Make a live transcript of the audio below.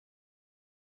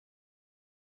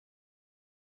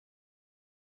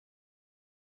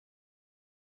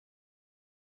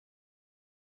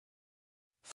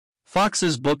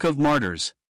Fox's Book of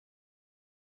Martyrs.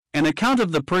 An account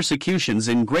of the persecutions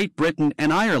in Great Britain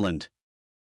and Ireland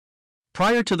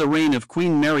prior to the reign of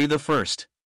Queen Mary I.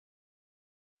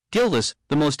 Gildas,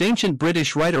 the most ancient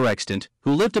British writer extant,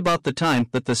 who lived about the time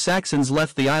that the Saxons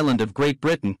left the island of Great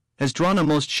Britain, has drawn a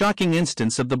most shocking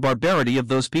instance of the barbarity of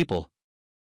those people.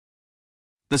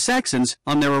 The Saxons,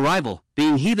 on their arrival,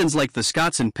 being heathens like the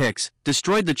Scots and Picts,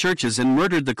 destroyed the churches and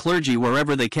murdered the clergy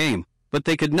wherever they came, but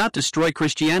they could not destroy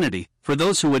Christianity, for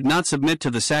those who would not submit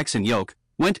to the Saxon yoke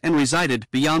went and resided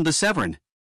beyond the Severn.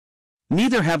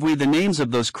 Neither have we the names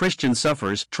of those Christian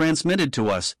sufferers transmitted to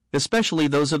us, especially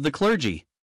those of the clergy.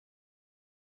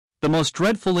 The most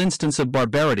dreadful instance of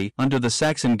barbarity under the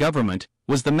Saxon government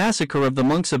was the massacre of the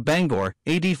monks of Bangor,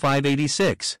 AD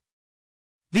 586.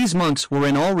 These monks were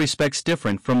in all respects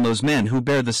different from those men who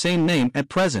bear the same name at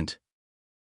present.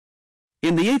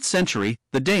 In the 8th century,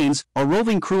 the Danes, a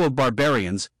roving crew of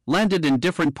barbarians, landed in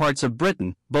different parts of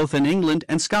Britain, both in England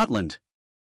and Scotland.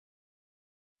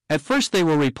 At first they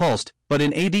were repulsed, but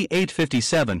in AD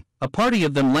 857, a party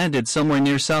of them landed somewhere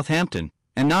near Southampton,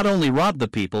 and not only robbed the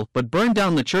people but burned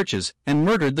down the churches and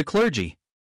murdered the clergy.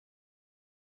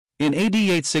 In AD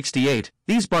 868,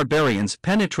 these barbarians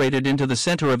penetrated into the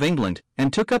centre of England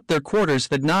and took up their quarters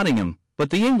at Nottingham, but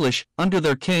the English, under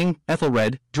their king,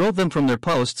 Ethelred, drove them from their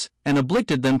posts and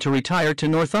obliged them to retire to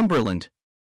Northumberland.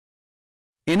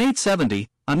 In 870,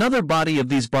 another body of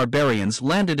these barbarians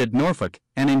landed at Norfolk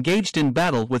and engaged in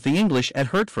battle with the English at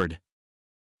Hertford.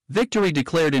 Victory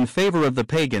declared in favour of the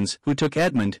pagans, who took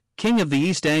Edmund, king of the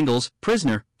East Angles,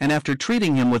 prisoner, and after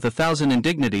treating him with 1,000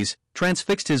 indignities,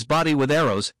 transfixed his body with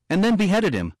arrows, and then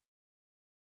beheaded him.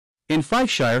 In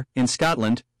Fifeshire, in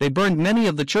Scotland, they burned many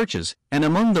of the churches, and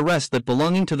among the rest that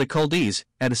belonging to the Culdees,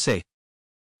 at St.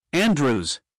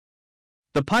 Andrews.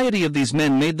 The piety of these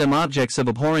men made them objects of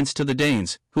abhorrence to the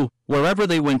Danes, who, wherever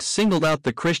they went, singled out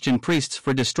the Christian priests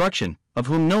for destruction, of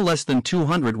whom no less than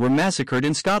 200 were massacred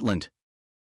in Scotland.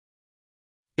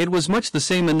 It was much the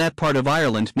same in that part of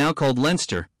Ireland now called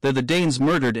Leinster, though the Danes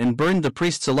murdered and burned the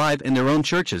priests alive in their own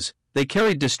churches. They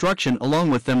carried destruction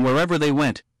along with them wherever they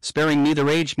went, sparing neither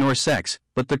age nor sex,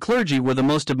 but the clergy were the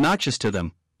most obnoxious to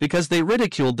them, because they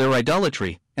ridiculed their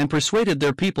idolatry, and persuaded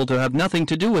their people to have nothing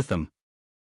to do with them.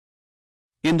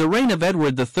 In the reign of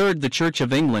Edward III the Church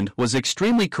of England was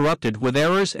extremely corrupted with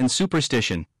errors and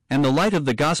superstition, and the light of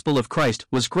the gospel of Christ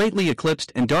was greatly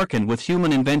eclipsed and darkened with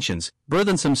human inventions,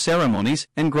 burthensome ceremonies,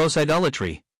 and gross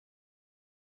idolatry.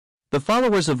 The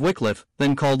followers of Wycliffe,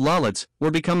 then called Lollards,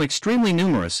 were become extremely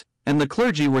numerous, and the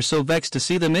clergy were so vexed to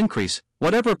see them increase,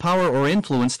 whatever power or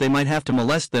influence they might have to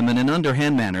molest them in an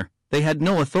underhand manner, they had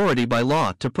no authority by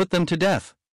law to put them to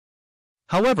death.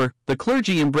 However, the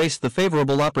clergy embraced the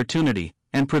favourable opportunity,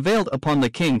 and prevailed upon the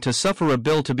king to suffer a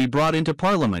bill to be brought into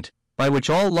Parliament, by which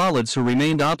all Lollards who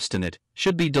remained obstinate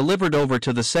should be delivered over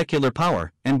to the secular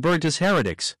power and burnt as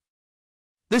heretics.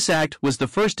 This act was the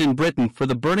first in Britain for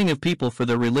the burning of people for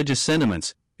their religious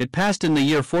sentiments. It passed in the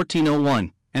year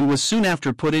 1401, and was soon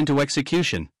after put into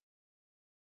execution.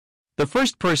 The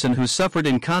first person who suffered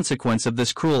in consequence of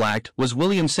this cruel act was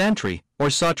William Santry, or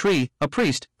Sawtrey, a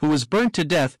priest, who was burnt to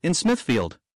death in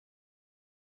Smithfield.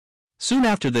 Soon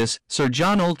after this, Sir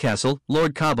John Oldcastle,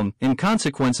 Lord Cobham, in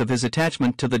consequence of his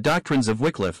attachment to the doctrines of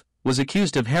Wycliffe, was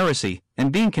accused of heresy,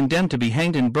 and being condemned to be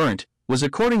hanged and burnt, was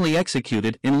accordingly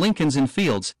executed in Lincoln's Inn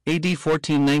Fields, AD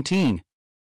 1419.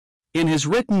 In his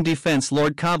written defence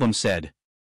Lord Cobham said,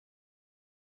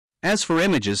 "As for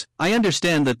images, I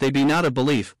understand that they be not a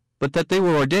belief, but that they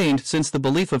were ordained since the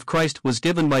belief of Christ was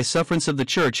given by sufferance of the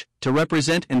Church, to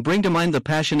represent and bring to mind the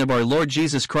passion of our Lord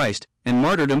Jesus Christ, and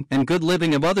martyrdom and good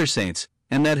living of other saints,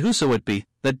 and that whoso it be,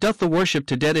 that doth the worship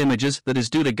to dead images that is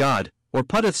due to God, or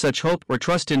putteth such hope or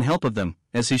trust in help of them,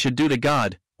 as he should do to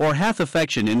God, or hath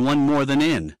affection in one more than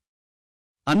in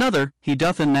another, he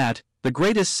doth in that, the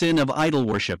greatest sin of idol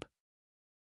worship.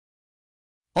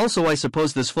 Also I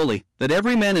suppose this fully, that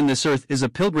every man in this earth is a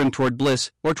pilgrim toward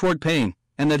bliss, or toward pain,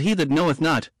 and that he that knoweth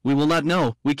not, we will not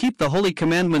know, we keep the holy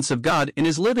commandments of God in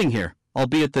his living here,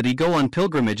 albeit that he go on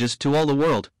pilgrimages to all the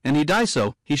world, and he die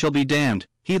so, he shall be damned.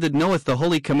 He that knoweth the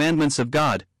holy commandments of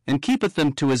God, and keepeth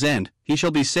them to his end, he shall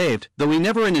be saved, though he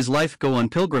never in his life go on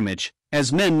pilgrimage,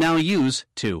 as men now use,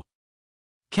 to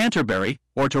Canterbury,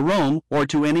 or to Rome, or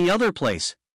to any other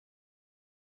place."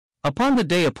 Upon the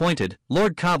day appointed,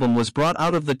 Lord Cobham was brought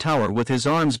out of the Tower with his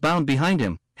arms bound behind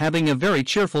him, having a very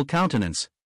cheerful countenance.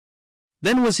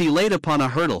 Then was he laid upon a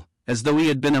hurdle, as though he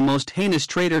had been a most heinous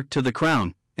traitor to the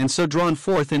crown, and so drawn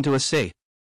forth into a St.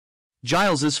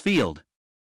 Giles's Field.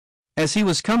 As he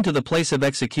was come to the place of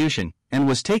execution, and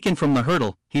was taken from the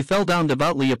hurdle, he fell down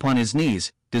devoutly upon his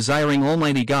knees, desiring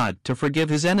Almighty God to forgive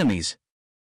his enemies.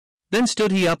 Then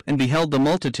stood he up and beheld the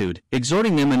multitude,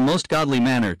 exhorting them in most godly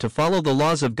manner to follow the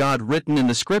laws of God written in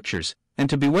the Scriptures, and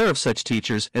to beware of such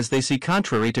teachers as they see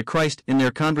contrary to Christ in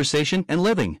their conversation and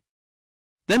living.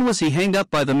 Then was he hanged up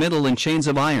by the middle in chains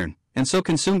of iron, and so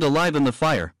consumed alive in the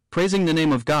fire, praising the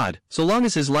name of God, so long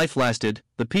as his life lasted,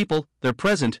 the people, there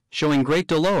present, showing great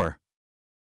dolour.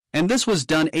 And this was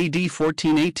done A.D.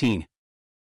 1418.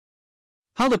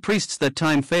 How the priests that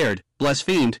time fared,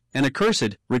 blasphemed, and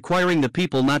accursed, requiring the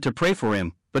people not to pray for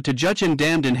him, but to judge him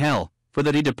damned in hell, for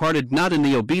that he departed not in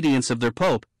the obedience of their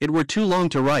Pope, it were too long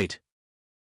to write.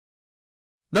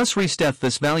 Thus resteth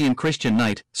this valiant Christian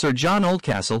knight, Sir John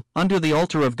Oldcastle, under the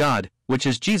altar of God, which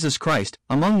is Jesus Christ,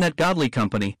 among that godly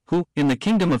company, who, in the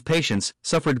kingdom of patience,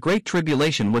 suffered great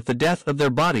tribulation with the death of their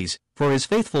bodies, for his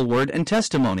faithful word and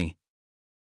testimony.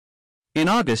 In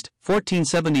August,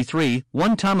 1473,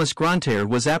 one Thomas Grantaire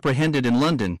was apprehended in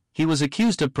London. He was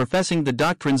accused of professing the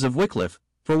doctrines of Wycliffe,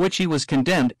 for which he was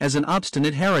condemned as an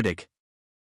obstinate heretic.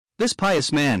 This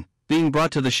pious man, being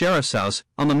brought to the sheriff's house,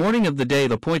 on the morning of the day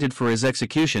appointed for his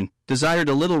execution, desired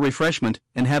a little refreshment,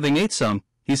 and having ate some,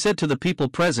 he said to the people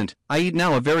present, I eat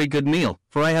now a very good meal,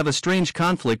 for I have a strange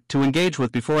conflict to engage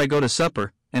with before I go to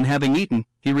supper, and having eaten,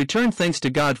 he returned thanks to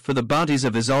God for the bounties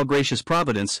of his all-gracious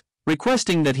providence,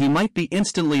 requesting that he might be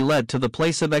instantly led to the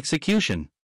place of execution,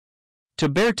 to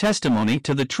bear testimony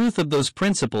to the truth of those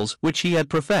principles which he had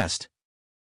professed.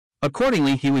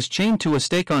 Accordingly he was chained to a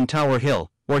stake on Tower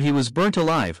Hill, where he was burnt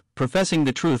alive, professing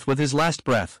the truth with his last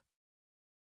breath.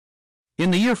 In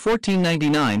the year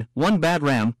 1499, one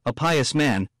Badram, a pious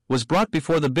man, was brought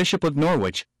before the Bishop of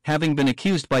Norwich, having been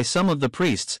accused by some of the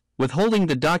priests, with holding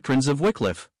the doctrines of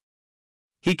Wycliffe.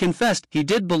 He confessed he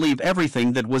did believe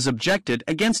everything that was objected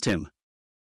against him.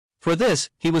 For this,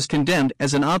 he was condemned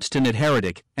as an obstinate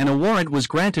heretic, and a warrant was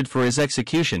granted for his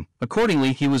execution.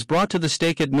 Accordingly he was brought to the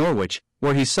stake at Norwich,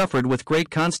 where he suffered with great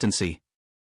constancy.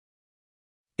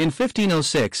 In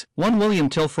 1506, one William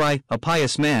Tilfry, a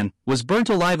pious man, was burnt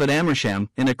alive at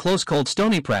Amersham in a close called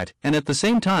Stonyprat, and at the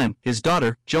same time, his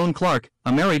daughter, Joan Clark,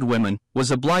 a married woman, was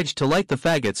obliged to light the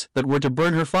faggots that were to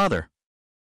burn her father.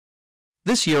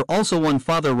 This year also one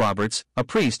Father Roberts, a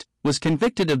priest, was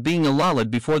convicted of being a lollard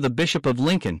before the Bishop of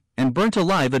Lincoln, and burnt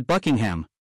alive at Buckingham.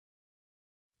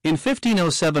 In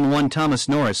 1507 one Thomas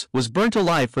Norris was burnt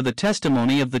alive for the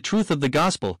testimony of the truth of the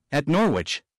gospel, at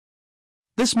Norwich.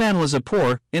 This man was a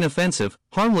poor, inoffensive,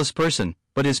 harmless person,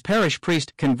 but his parish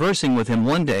priest, conversing with him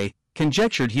one day,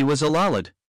 conjectured he was a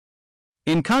lollard.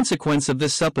 In consequence of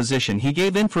this supposition he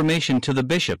gave information to the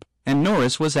bishop, and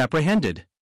Norris was apprehended.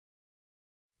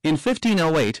 In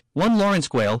 1508, one Lawrence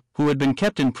Gwale, who had been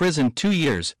kept in prison 2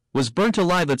 years, was burnt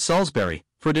alive at Salisbury,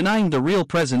 for denying the real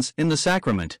presence in the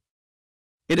sacrament.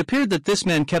 It appeared that this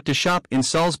man kept a shop in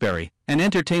Salisbury, and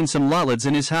entertained some lollards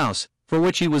in his house, for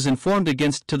which he was informed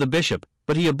against to the bishop,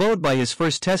 but he abode by his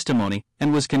first testimony,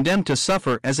 and was condemned to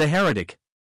suffer as a heretic.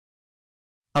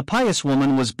 A pious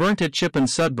woman was burnt at Chip and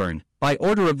Sudburn, by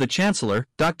order of the Chancellor,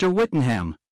 Dr.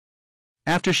 Whittenham.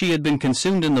 After she had been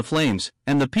consumed in the flames,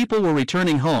 and the people were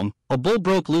returning home, a bull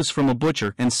broke loose from a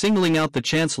butcher, and singling out the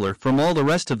Chancellor from all the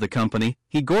rest of the company,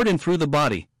 he gored him through the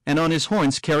body, and on his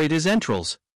horns carried his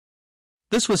entrails.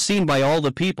 This was seen by all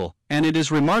the people, and it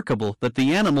is remarkable that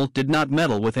the animal did not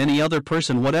meddle with any other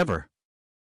person whatever.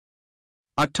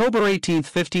 October 18,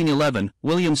 1511,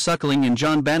 William Suckling and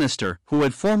John Bannister, who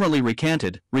had formerly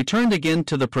recanted, returned again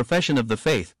to the profession of the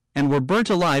faith, and were burnt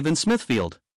alive in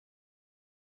Smithfield.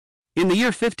 In the year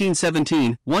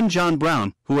 1517, one John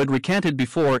Brown, who had recanted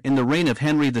before in the reign of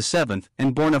Henry VII,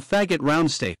 and borne a faggot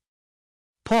round stake,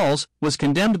 Paul's, was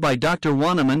condemned by Dr.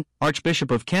 Wanneman,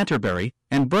 Archbishop of Canterbury,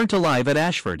 and burnt alive at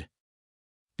Ashford.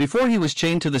 Before he was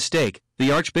chained to the stake,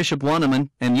 the Archbishop Wanneman,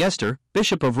 and Yester,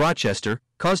 Bishop of Rochester,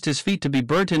 caused his feet to be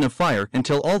burnt in a fire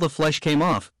until all the flesh came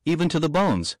off, even to the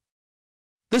bones.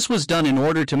 This was done in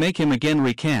order to make him again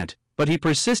recant, but he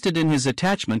persisted in his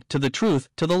attachment to the truth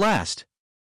to the last.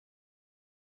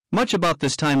 Much about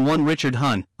this time one Richard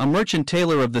Hunn, a merchant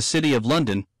tailor of the city of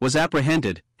London, was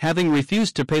apprehended, having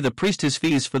refused to pay the priest his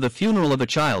fees for the funeral of a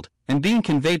child, and being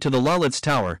conveyed to the Lollards'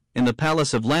 Tower, in the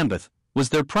Palace of Lambeth, was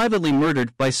there privately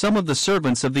murdered by some of the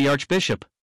servants of the Archbishop.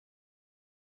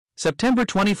 September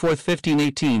 24,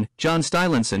 1518, John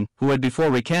Stylinson, who had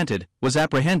before recanted, was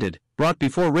apprehended, brought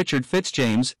before Richard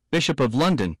Fitzjames, Bishop of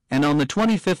London, and on the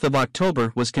 25th of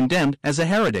October was condemned as a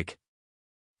heretic.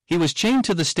 He was chained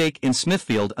to the stake in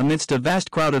Smithfield amidst a vast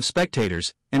crowd of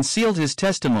spectators, and sealed his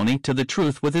testimony to the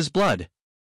truth with his blood.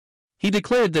 He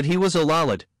declared that he was a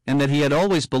Lollard, and that he had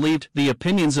always believed the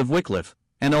opinions of Wycliffe,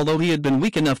 and although he had been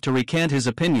weak enough to recant his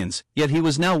opinions, yet he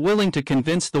was now willing to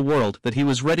convince the world that he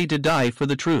was ready to die for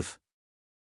the truth.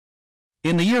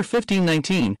 In the year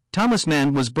 1519, Thomas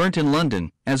Mann was burnt in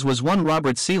London, as was one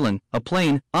Robert Seelan, a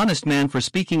plain, honest man for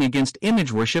speaking against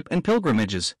image worship and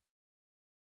pilgrimages.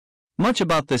 Much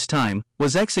about this time,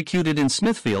 was executed in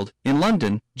Smithfield, in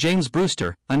London, James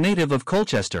Brewster, a native of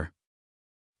Colchester.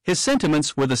 His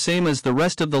sentiments were the same as the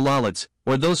rest of the Lollards,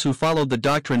 or those who followed the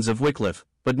doctrines of Wycliffe,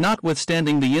 but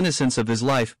notwithstanding the innocence of his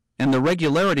life, and the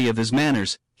regularity of his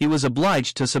manners, he was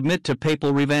obliged to submit to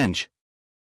papal revenge.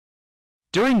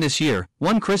 During this year,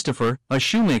 one Christopher, a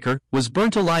shoemaker, was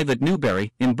burnt alive at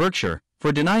Newbury, in Berkshire,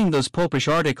 for denying those popish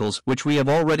articles which we have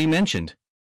already mentioned.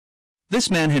 This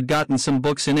man had gotten some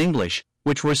books in English,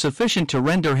 which were sufficient to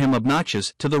render him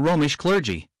obnoxious to the Romish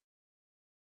clergy.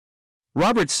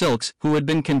 Robert Silks, who had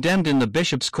been condemned in the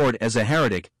bishop's court as a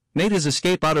heretic, made his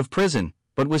escape out of prison,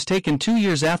 but was taken 2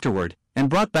 years afterward, and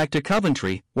brought back to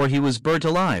Coventry, where he was burnt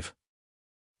alive.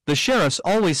 The sheriffs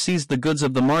always seized the goods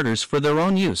of the martyrs for their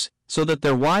own use, so that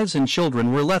their wives and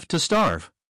children were left to starve.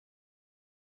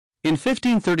 In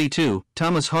 1532,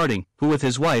 Thomas Harding, who with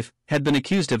his wife, had been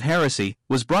accused of heresy,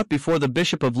 was brought before the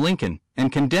Bishop of Lincoln, and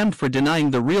condemned for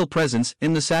denying the real presence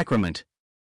in the sacrament.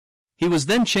 He was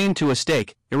then chained to a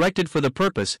stake, erected for the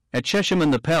purpose, at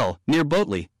Chesham-in-the-Pell, near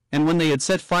Botley, and when they had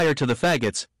set fire to the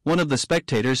faggots, one of the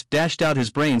spectators dashed out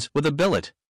his brains with a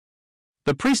billet.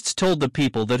 The priests told the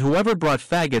people that whoever brought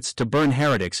faggots to burn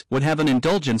heretics would have an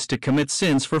indulgence to commit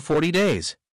sins for 40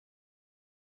 days.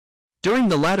 During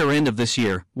the latter end of this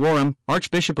year, Warham,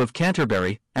 Archbishop of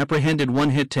Canterbury, apprehended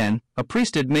one Hit-10, a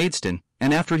priest at Maidstone,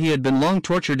 and after he had been long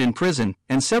tortured in prison,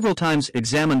 and several times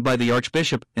examined by the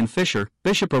Archbishop, and Fisher,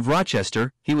 Bishop of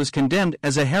Rochester, he was condemned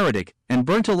as a heretic, and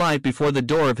burnt alive before the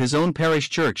door of his own parish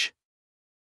church.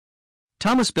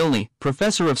 Thomas Bilney,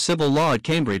 Professor of Civil Law at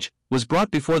Cambridge, was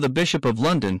brought before the Bishop of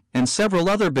London, and several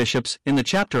other bishops, in the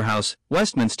Chapter House,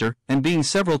 Westminster, and being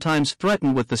several times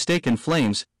threatened with the stake and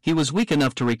flames, he was weak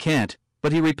enough to recant,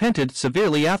 but he repented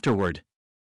severely afterward.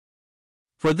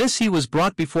 For this he was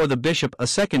brought before the bishop a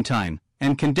second time,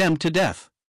 and condemned to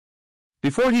death.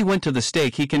 Before he went to the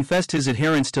stake he confessed his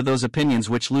adherence to those opinions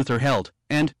which Luther held,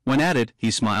 and, when at it,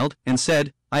 he smiled, and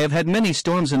said, "I have had many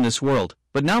storms in this world,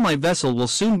 but now my vessel will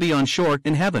soon be on shore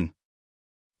in heaven."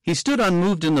 He stood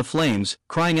unmoved in the flames,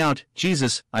 crying out,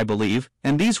 "Jesus, I believe,"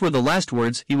 and these were the last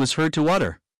words he was heard to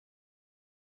utter.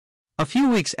 A few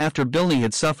weeks after Bilney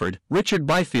had suffered, Richard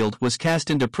Byfield was cast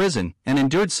into prison, and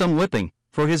endured some whipping,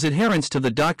 for his adherence to the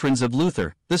doctrines of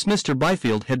Luther. This Mr.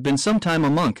 Byfield had been some time a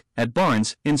monk, at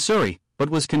Barnes, in Surrey, but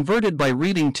was converted by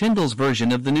reading Tyndale's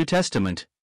version of the New Testament.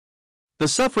 The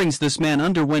sufferings this man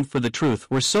underwent for the truth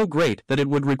were so great that it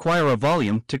would require a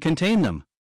volume to contain them.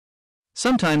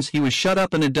 Sometimes he was shut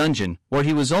up in a dungeon, where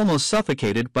he was almost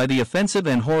suffocated by the offensive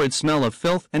and horrid smell of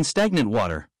filth and stagnant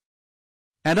water.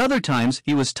 At other times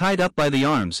he was tied up by the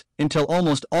arms, until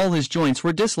almost all his joints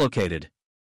were dislocated.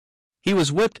 He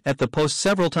was whipped at the post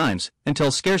several times,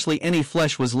 until scarcely any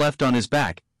flesh was left on his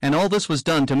back, and all this was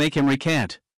done to make him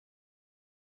recant.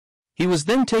 He was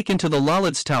then taken to the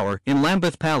Lollards' Tower in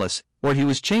Lambeth Palace, where he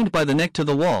was chained by the neck to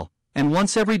the wall, and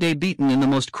once every day beaten in the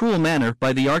most cruel manner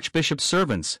by the Archbishop's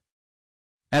servants.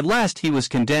 At last he was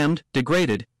condemned,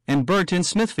 degraded, and burnt in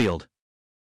Smithfield.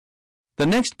 The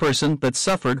next person that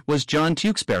suffered was John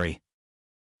Tewkesbury.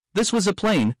 This was a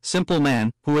plain, simple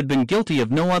man, who had been guilty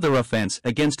of no other offense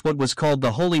against what was called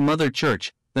the Holy Mother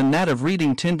Church, than that of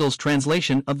reading Tyndale's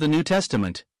translation of the New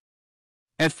Testament.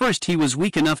 At first he was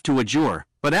weak enough to adjure,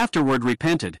 but afterward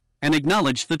repented, and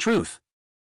acknowledged the truth.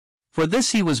 For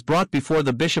this he was brought before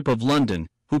the Bishop of London,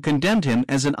 who condemned him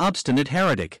as an obstinate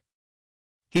heretic.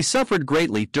 He suffered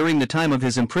greatly during the time of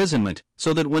his imprisonment,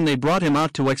 so that when they brought him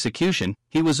out to execution,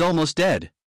 he was almost dead.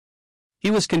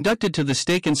 He was conducted to the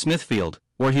stake in Smithfield,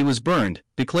 where he was burned,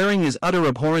 declaring his utter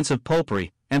abhorrence of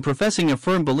popery, and professing a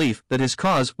firm belief that his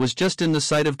cause was just in the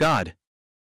sight of God.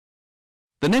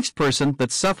 The next person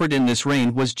that suffered in this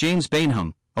reign was James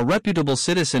Bainham, a reputable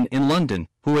citizen in London,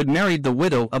 who had married the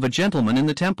widow of a gentleman in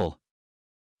the Temple.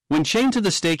 When chained to the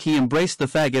stake he embraced the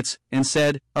faggots, and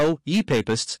said, "O, ye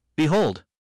papists, behold!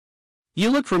 Ye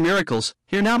look for miracles,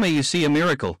 here now may you see a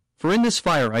miracle, for in this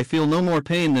fire I feel no more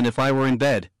pain than if I were in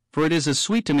bed, for it is as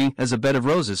sweet to me as a bed of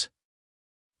roses."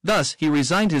 Thus he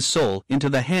resigned his soul into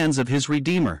the hands of his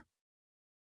Redeemer.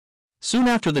 Soon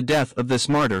after the death of this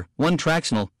martyr, one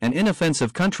Traxnell, an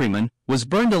inoffensive countryman, was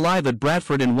burned alive at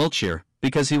Bradford in Wiltshire,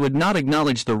 because he would not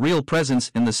acknowledge the real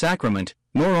presence in the sacrament,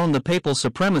 nor own the papal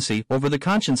supremacy over the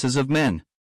consciences of men.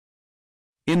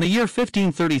 In the year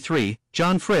 1533,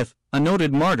 John Frith, a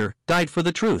noted martyr, died for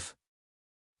the truth.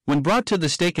 When brought to the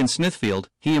stake in Smithfield,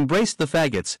 he embraced the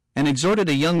faggots, and exhorted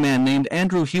a young man named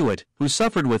Andrew Hewitt, who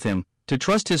suffered with him, to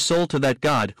trust his soul to that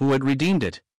God who had redeemed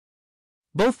it.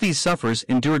 Both these sufferers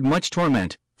endured much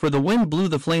torment, for the wind blew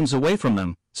the flames away from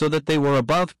them, so that they were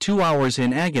above 2 hours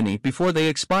in agony before they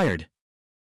expired.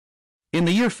 In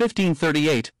the year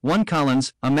 1538, one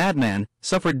Collins, a madman,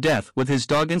 suffered death with his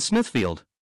dog in Smithfield.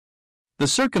 The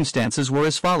circumstances were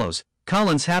as follows.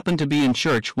 Collins happened to be in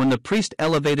church when the priest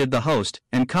elevated the host,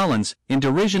 and Collins, in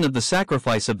derision of the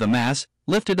sacrifice of the Mass,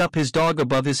 lifted up his dog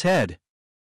above his head.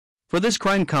 For this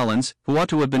crime Collins, who ought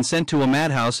to have been sent to a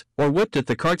madhouse, or whipped at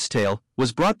the cart's tail,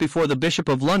 was brought before the Bishop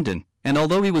of London, and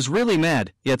although he was really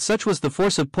mad, yet such was the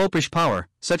force of popish power,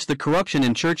 such the corruption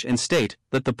in church and state,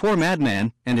 that the poor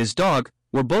madman, and his dog,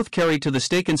 were both carried to the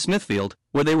stake in Smithfield,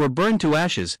 where they were burned to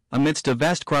ashes, amidst a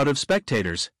vast crowd of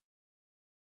spectators.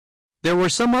 There were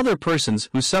some other persons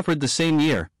who suffered the same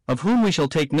year, of whom we shall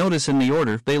take notice in the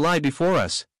order they lie before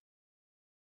us.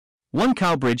 One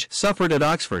Cowbridge suffered at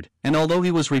Oxford, and although he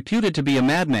was reputed to be a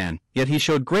madman, yet he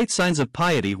showed great signs of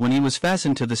piety when he was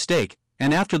fastened to the stake,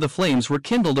 and after the flames were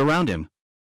kindled around him.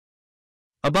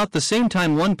 About the same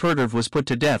time one Purderve was put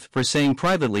to death for saying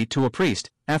privately to a priest,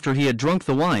 after he had drunk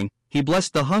the wine, he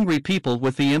blessed the hungry people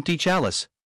with the empty chalice.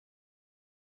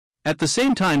 At the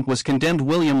same time was condemned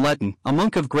William Letton, a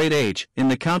monk of great age, in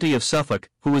the county of Suffolk,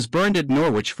 who was burned at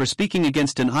Norwich for speaking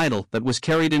against an idol that was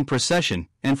carried in procession,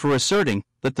 and for asserting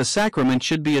that the sacrament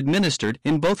should be administered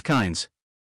in both kinds.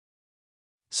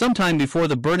 Some time before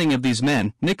the burning of these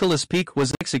men, Nicholas Peake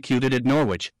was executed at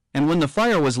Norwich, and when the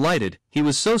fire was lighted, he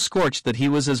was so scorched that he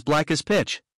was as black as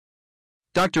pitch.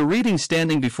 Dr. Reading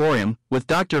standing before him, with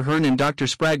Dr. Hearn and Dr.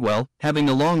 Spragwell, having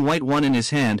a long white one in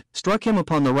his hand, struck him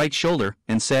upon the right shoulder,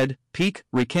 and said, "Peake,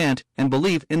 recant, and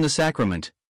believe in the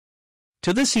sacrament."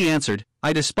 To this he answered,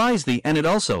 "I despise thee and it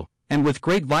also," and with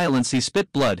great violence he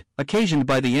spit blood, occasioned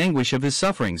by the anguish of his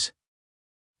sufferings.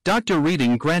 Dr.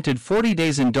 Reading granted 40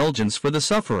 days' indulgence for the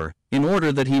sufferer, in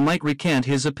order that he might recant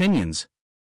his opinions.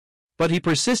 But he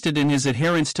persisted in his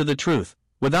adherence to the truth,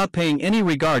 without paying any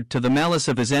regard to the malice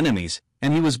of his enemies,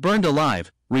 and he was burned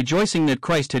alive, rejoicing that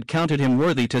Christ had counted him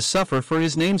worthy to suffer for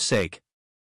his name's sake.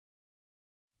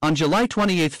 On July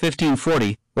 28,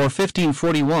 1540, or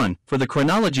 1541, for the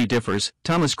chronology differs,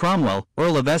 Thomas Cromwell,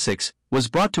 Earl of Essex, was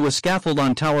brought to a scaffold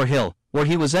on Tower Hill, where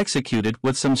he was executed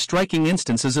with some striking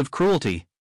instances of cruelty.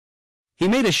 He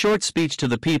made a short speech to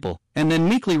the people, and then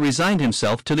meekly resigned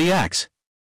himself to the axe.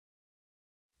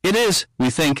 It is,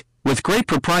 we think, with great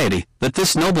propriety, that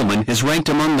this nobleman is ranked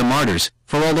among the martyrs,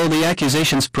 for although the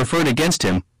accusations preferred against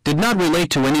him did not relate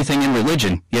to anything in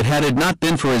religion, yet had it not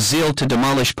been for his zeal to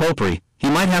demolish popery, he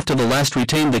might have to the last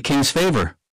retained the king's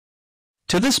favor.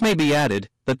 To this may be added,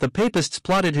 that the papists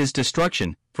plotted his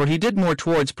destruction, for he did more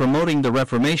towards promoting the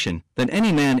Reformation than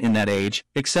any man in that age,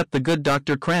 except the good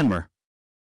Dr. Cranmer.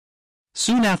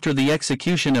 Soon after the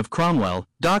execution of Cromwell,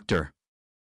 Dr.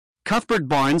 Cuthbert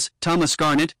Barnes, Thomas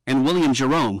Garnet, and William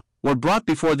Jerome were brought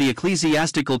before the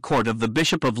ecclesiastical court of the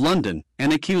Bishop of London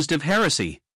and accused of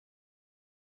heresy.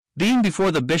 Being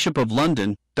before the Bishop of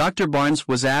London, Dr. Barnes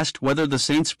was asked whether the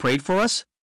saints prayed for us.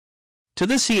 To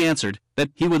this he answered, that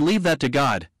he would leave that to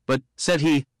God, but, said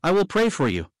he, I will pray for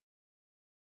you.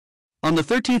 On the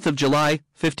 13th of July,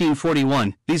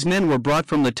 1541, these men were brought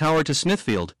from the Tower to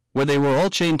Smithfield, where they were all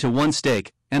chained to one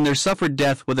stake, and there suffered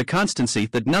death with a constancy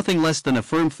that nothing less than a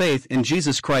firm faith in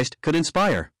Jesus Christ could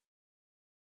inspire.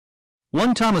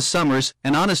 One Thomas Summers,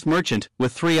 an honest merchant,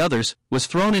 with 3 others, was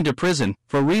thrown into prison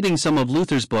for reading some of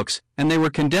Luther's books, and they were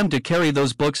condemned to carry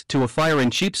those books to a fire in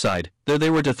Cheapside. There they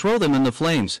were to throw them in the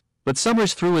flames, but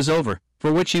Summers threw his over,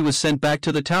 for which he was sent back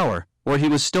to the Tower, where he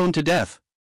was stoned to death.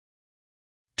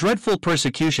 Dreadful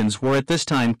persecutions were at this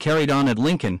time carried on at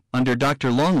Lincoln, under Dr.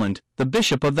 Longland, the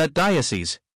bishop of that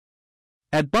diocese.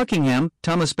 At Buckingham,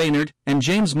 Thomas Baynard and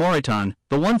James Moreton,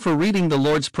 the one for reading the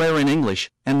Lord's Prayer in English,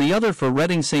 and the other for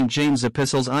reading St. James'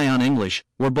 Epistles in English,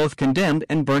 were both condemned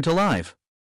and burnt alive.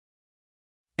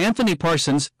 Anthony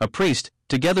Parsons, a priest,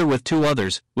 together with 2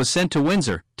 others, was sent to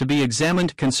Windsor, to be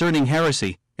examined concerning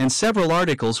heresy, and several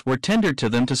articles were tendered to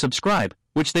them to subscribe,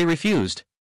 which they refused.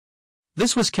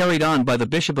 This was carried on by the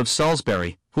Bishop of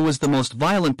Salisbury, who was the most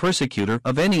violent persecutor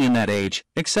of any in that age,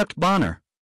 except Bonner.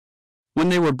 When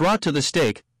they were brought to the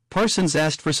stake, Parsons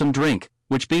asked for some drink,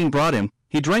 which being brought him,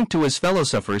 he drank to his fellow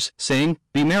sufferers, saying,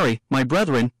 Be merry, my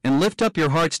brethren, and lift up your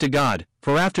hearts to God,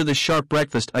 for after this sharp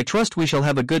breakfast I trust we shall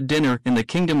have a good dinner in the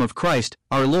kingdom of Christ,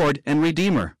 our Lord and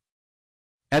Redeemer.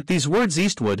 At these words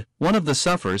Eastwood, one of the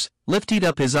sufferers, lifted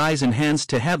up his eyes and hands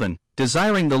to heaven,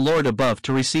 desiring the Lord above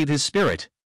to receive his spirit.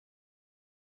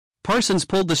 Parsons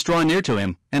pulled the straw near to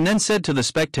him, and then said to the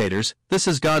spectators, "This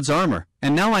is God's armor,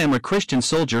 and now I am a Christian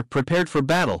soldier prepared for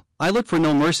battle. I look for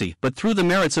no mercy but through the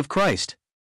merits of Christ.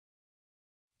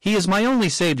 He is my only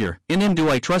Savior, in him do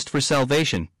I trust for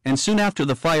salvation." And soon after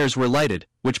the fires were lighted,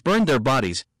 which burned their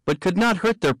bodies, but could not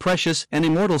hurt their precious and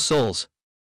immortal souls.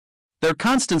 Their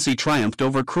constancy triumphed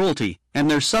over cruelty, and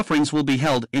their sufferings will be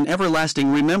held in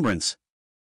everlasting remembrance.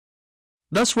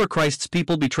 Thus were Christ's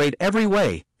people betrayed every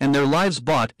way, and their lives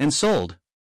bought and sold.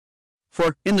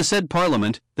 For, in the said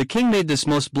Parliament, the King made this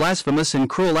most blasphemous and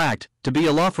cruel act, to be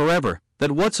a law forever,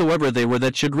 that whatsoever they were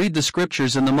that should read the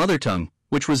Scriptures in the mother tongue,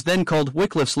 which was then called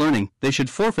Wycliffe's learning, they should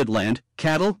forfeit land,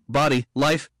 cattle, body,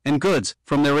 life, and goods,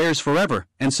 from their heirs forever,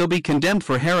 and so be condemned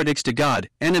for heretics to God,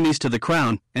 enemies to the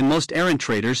crown, and most arrant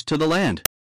traitors to the land.